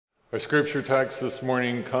Our scripture text this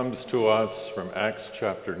morning comes to us from Acts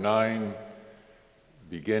chapter 9,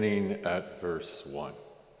 beginning at verse 1.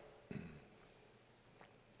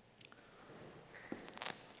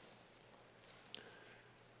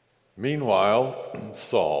 Meanwhile,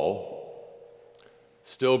 Saul,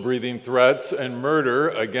 still breathing threats and murder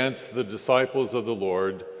against the disciples of the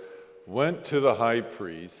Lord, went to the high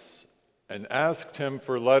priest and asked him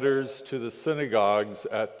for letters to the synagogues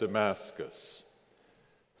at Damascus,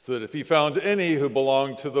 so that if he found any who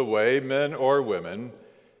belonged to the way, men or women,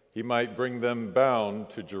 he might bring them bound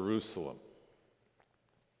to Jerusalem.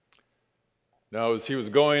 Now, as he was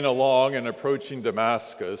going along and approaching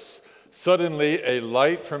Damascus, suddenly a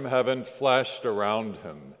light from heaven flashed around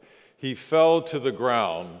him. He fell to the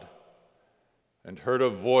ground and heard a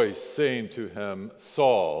voice saying to him,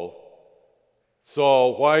 "Saul,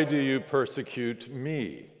 Saul, why do you persecute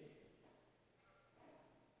me?"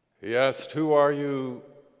 He asked, "Who are you,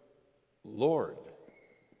 Lord?"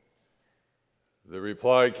 The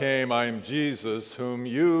reply came, "I am Jesus, whom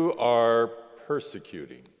you are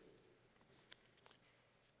persecuting.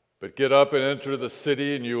 But get up and enter the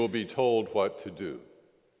city, and you will be told what to do."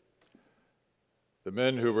 The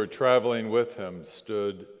men who were traveling with him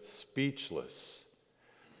stood speechless,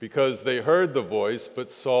 because they heard the voice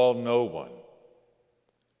but saw no one.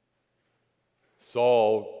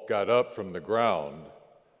 Saul got up from the ground,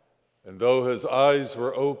 and though his eyes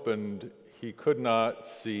were opened, he could not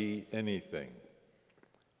see anything.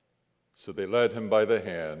 So they led him by the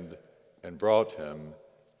hand and brought him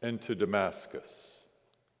into Damascus.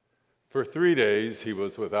 For 3 days he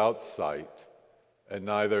was without sight, and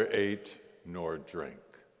neither ate nor drank.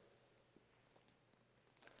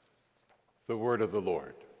 The word of the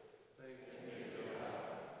Lord.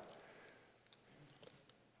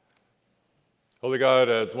 Holy God,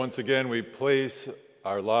 as once again we place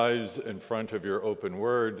our lives in front of your open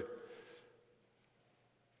word,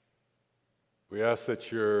 we ask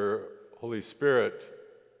that your Holy Spirit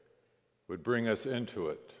would bring us into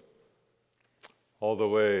it all the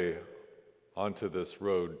way onto this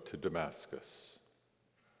road to Damascus,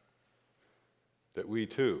 that we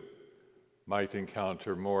too might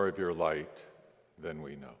encounter more of your light than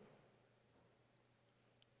we know.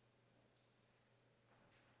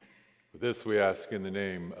 For this we ask in the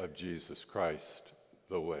name of Jesus Christ,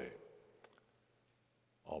 the way.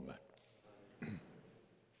 Amen.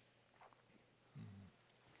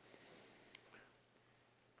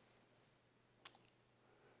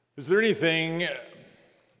 Is there anything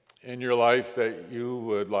in your life that you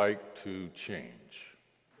would like to change?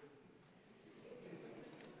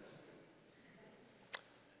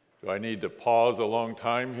 Do I need to pause a long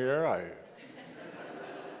time here?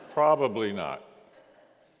 Probably not.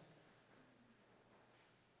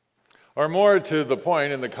 Or more to the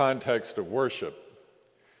point, in the context of worship,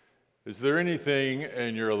 is there anything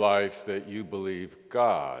in your life that you believe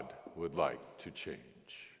God would like to change?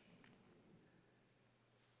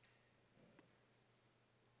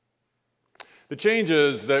 The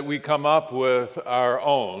changes that we come up with our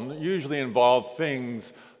own usually involve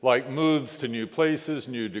things like moves to new places,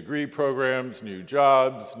 new degree programs, new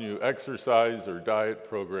jobs, new exercise or diet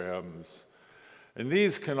programs. And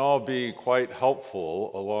these can all be quite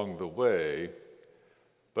helpful along the way,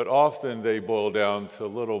 but often they boil down to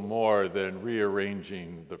little more than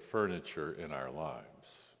rearranging the furniture in our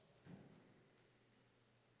lives.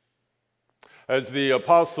 As the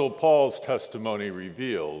Apostle Paul's testimony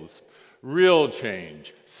reveals, real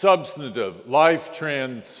change, substantive,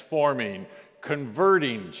 life-transforming,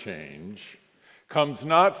 converting change comes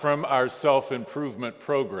not from our self-improvement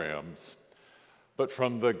programs, but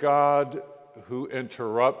from the God who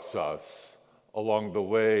interrupts us along the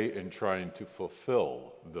way in trying to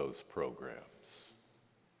fulfill those programs.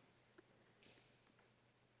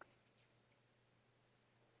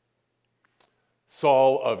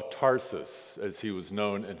 Saul of Tarsus, as he was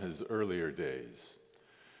known in his earlier days,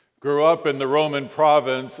 grew up in the Roman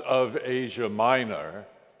province of Asia Minor,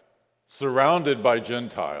 surrounded by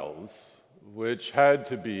Gentiles, which had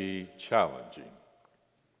to be challenging.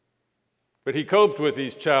 But he coped with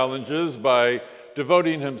these challenges by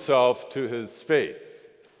devoting himself to his faith.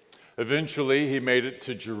 Eventually, he made it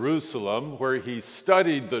to Jerusalem, where he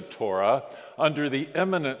studied the Torah under the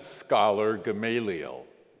eminent scholar Gamaliel.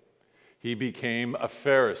 He became a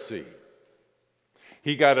Pharisee.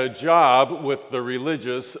 He got a job with the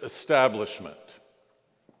religious establishment.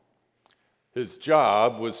 His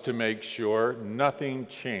job was to make sure nothing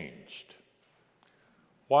changed.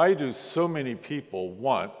 Why do so many people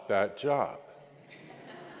want that job?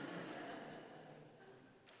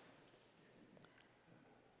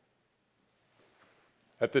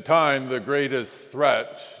 At the time, the greatest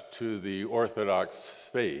threat to the Orthodox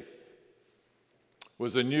faith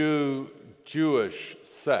was a new Jewish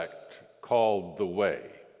sect called the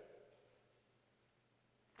Way.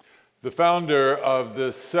 The founder of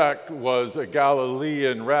this sect was a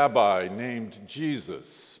Galilean rabbi named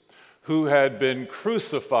Jesus, who had been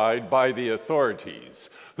crucified by the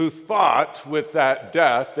authorities, who thought with that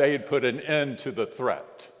death they had put an end to the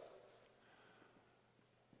threat.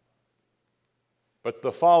 But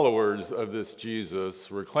the followers of this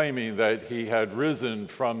Jesus were claiming that he had risen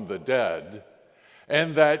from the dead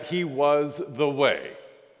and that he was the way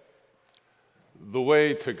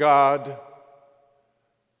to God,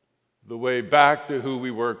 the way back to who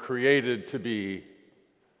we were created to be,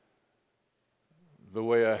 the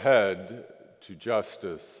way ahead to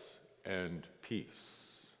justice and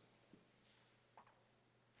peace.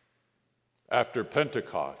 After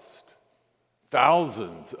Pentecost,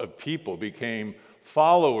 thousands of people became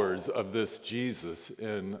followers of this Jesus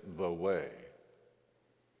in the Way.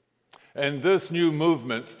 And this new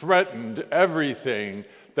movement threatened everything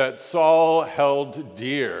that Saul held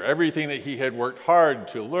dear, everything that he had worked hard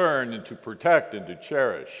to learn and to protect and to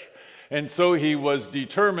cherish. And so he was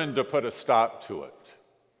determined to put a stop to it.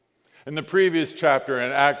 In the previous chapter,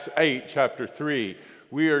 in Acts 8, chapter 3,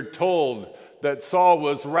 we are told that Saul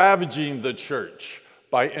was ravaging the church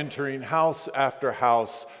by entering house after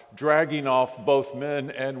house, dragging off both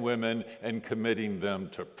men and women and committing them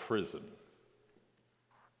to prison.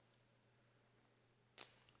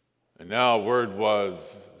 And now word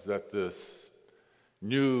was that this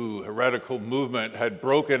new heretical movement had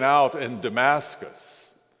broken out in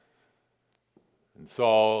Damascus. And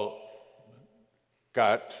Saul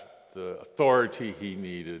got the authority he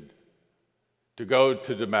needed to go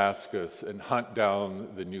to Damascus and hunt down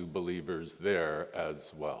the new believers there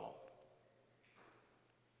as well.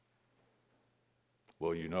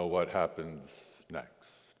 Well, you know what happens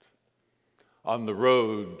next. On the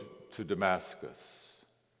road to Damascus,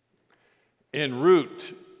 en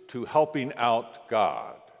route to helping out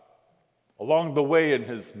God, along the way in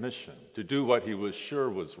his mission to do what he was sure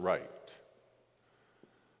was right,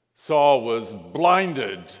 Saul was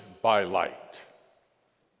blinded by light.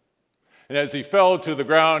 And as he fell to the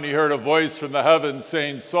ground, he heard a voice from the heavens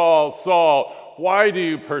saying, "Saul, Saul, why do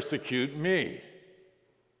you persecute me?"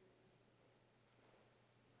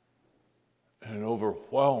 And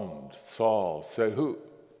overwhelmed, Saul said,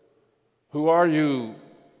 Who are you,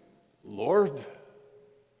 Lord?"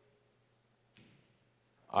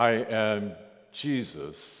 "I am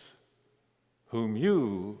Jesus, whom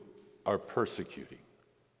you are persecuting."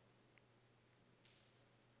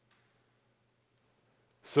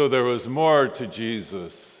 So there was more to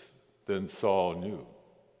Jesus than Saul knew.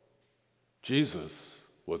 Jesus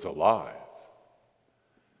was alive,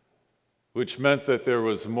 which meant that there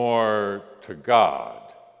was more to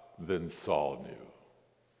God than Saul knew.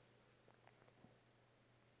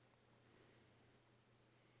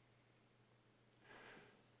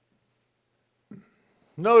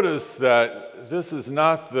 Notice that this is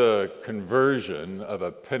not the conversion of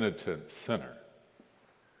a penitent sinner.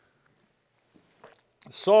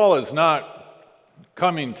 Saul is not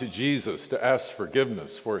coming to Jesus to ask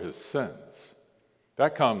forgiveness for his sins.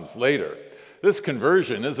 That comes later. This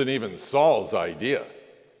conversion isn't even Saul's idea.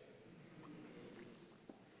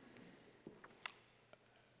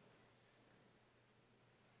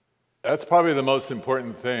 That's probably the most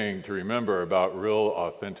important thing to remember about real,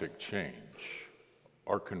 authentic change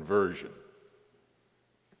or conversion.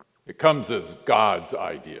 It comes as God's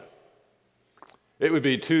idea. It would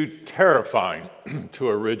be too terrifying to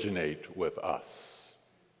originate with us.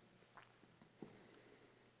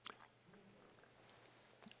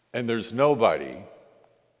 And there's nobody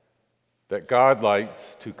that God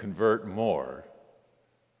likes to convert more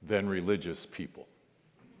than religious people.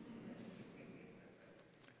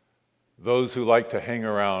 Those who like to hang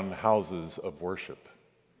around houses of worship,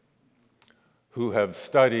 who have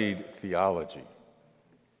studied theology.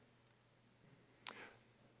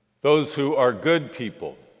 Those who are good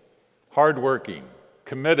people, hardworking,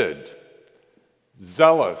 committed,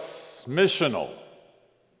 zealous, missional,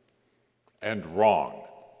 and wrong.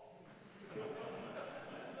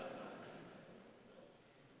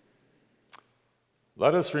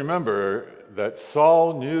 Let us remember that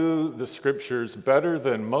Saul knew the scriptures better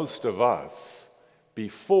than most of us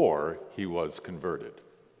before he was converted.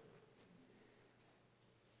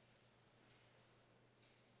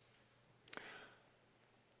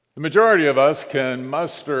 The majority of us can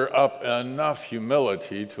muster up enough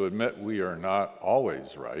humility to admit we are not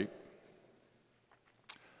always right.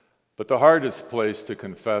 But the hardest place to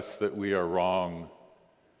confess that we are wrong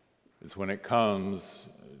is when it comes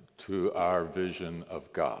to our vision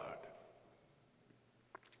of God.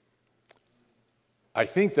 I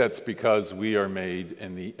think that's because we are made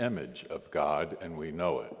in the image of God and we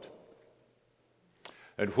know it.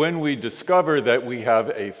 And when we discover that we have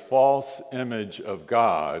a false image of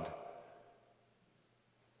God,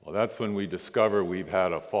 well, that's when we discover we've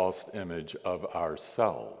had a false image of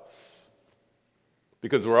ourselves.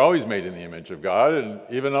 Because we're always made in the image of God, and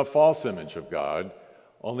even a false image of God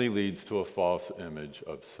only leads to a false image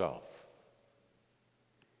of self.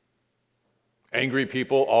 Angry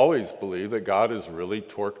people always believe that God is really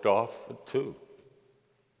torqued off too.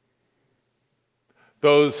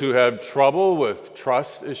 Those who have trouble with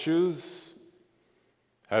trust issues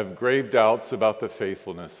have grave doubts about the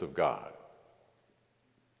faithfulness of God.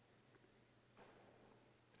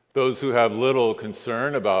 Those who have little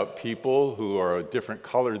concern about people who are a different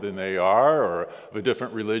color than they are, or of a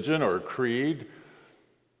different religion or creed,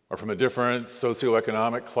 or from a different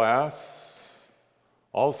socioeconomic class,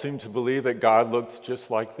 all seem to believe that God looks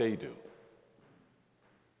just like they do.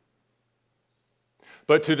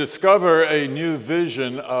 But to discover a new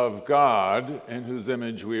vision of God in whose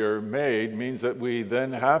image we are made means that we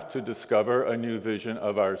then have to discover a new vision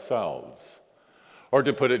of ourselves. Or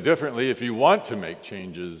to put it differently, if you want to make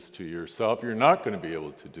changes to yourself, you're not going to be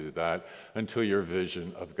able to do that until your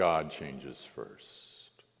vision of God changes first.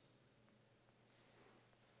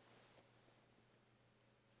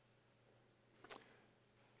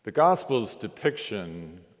 The Gospel's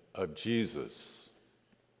depiction of Jesus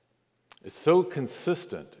is so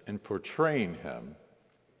consistent in portraying him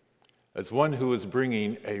as one who is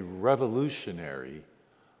bringing a revolutionary,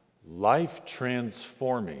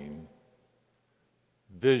 life-transforming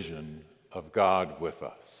vision of God with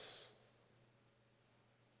us.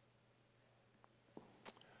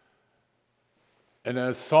 And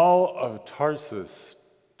as Saul of Tarsus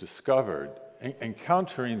discovered,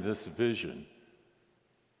 encountering this vision,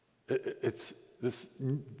 the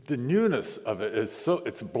newness of it is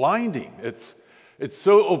it's blinding. It's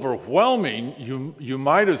so overwhelming, you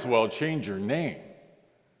might as well change your name.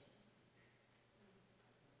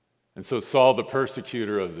 And so Saul, the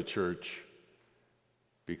persecutor of the church,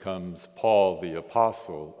 becomes Paul, the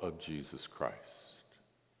apostle of Jesus Christ.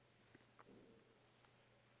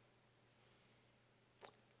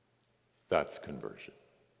 That's conversion.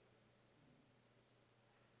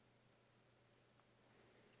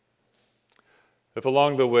 If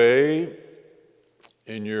along the way,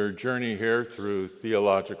 in your journey here through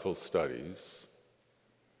theological studies,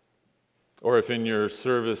 or if in your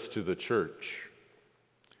service to the church,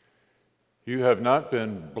 you have not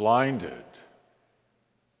been blinded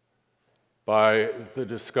by the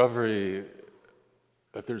discovery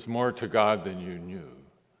that there's more to God than you knew,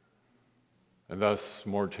 and thus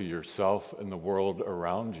more to yourself and the world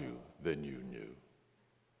around you than you knew,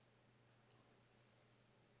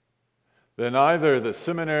 then either the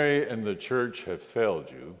seminary and the church have failed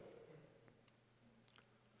you,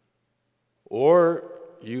 or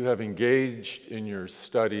you have engaged in your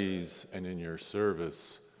studies and in your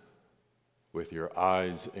service with your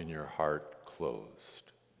eyes and your heart closed.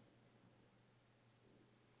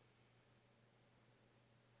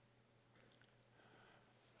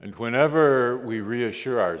 And whenever we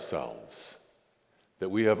reassure ourselves that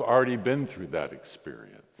we have already been through that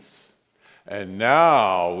experience, and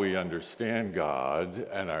now we understand God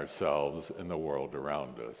and ourselves and the world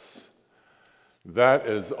around us, that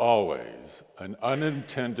is always an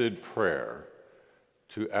unintended prayer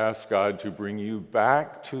to ask God to bring you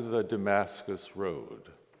back to the Damascus Road,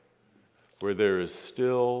 where there is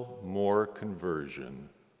still more conversion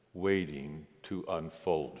waiting to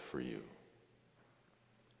unfold for you.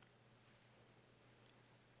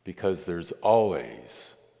 Because there's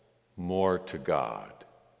always more to God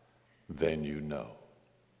than you know.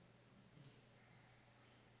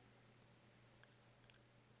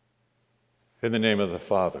 In the name of the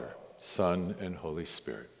Father, Son, and Holy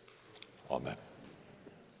Spirit, amen.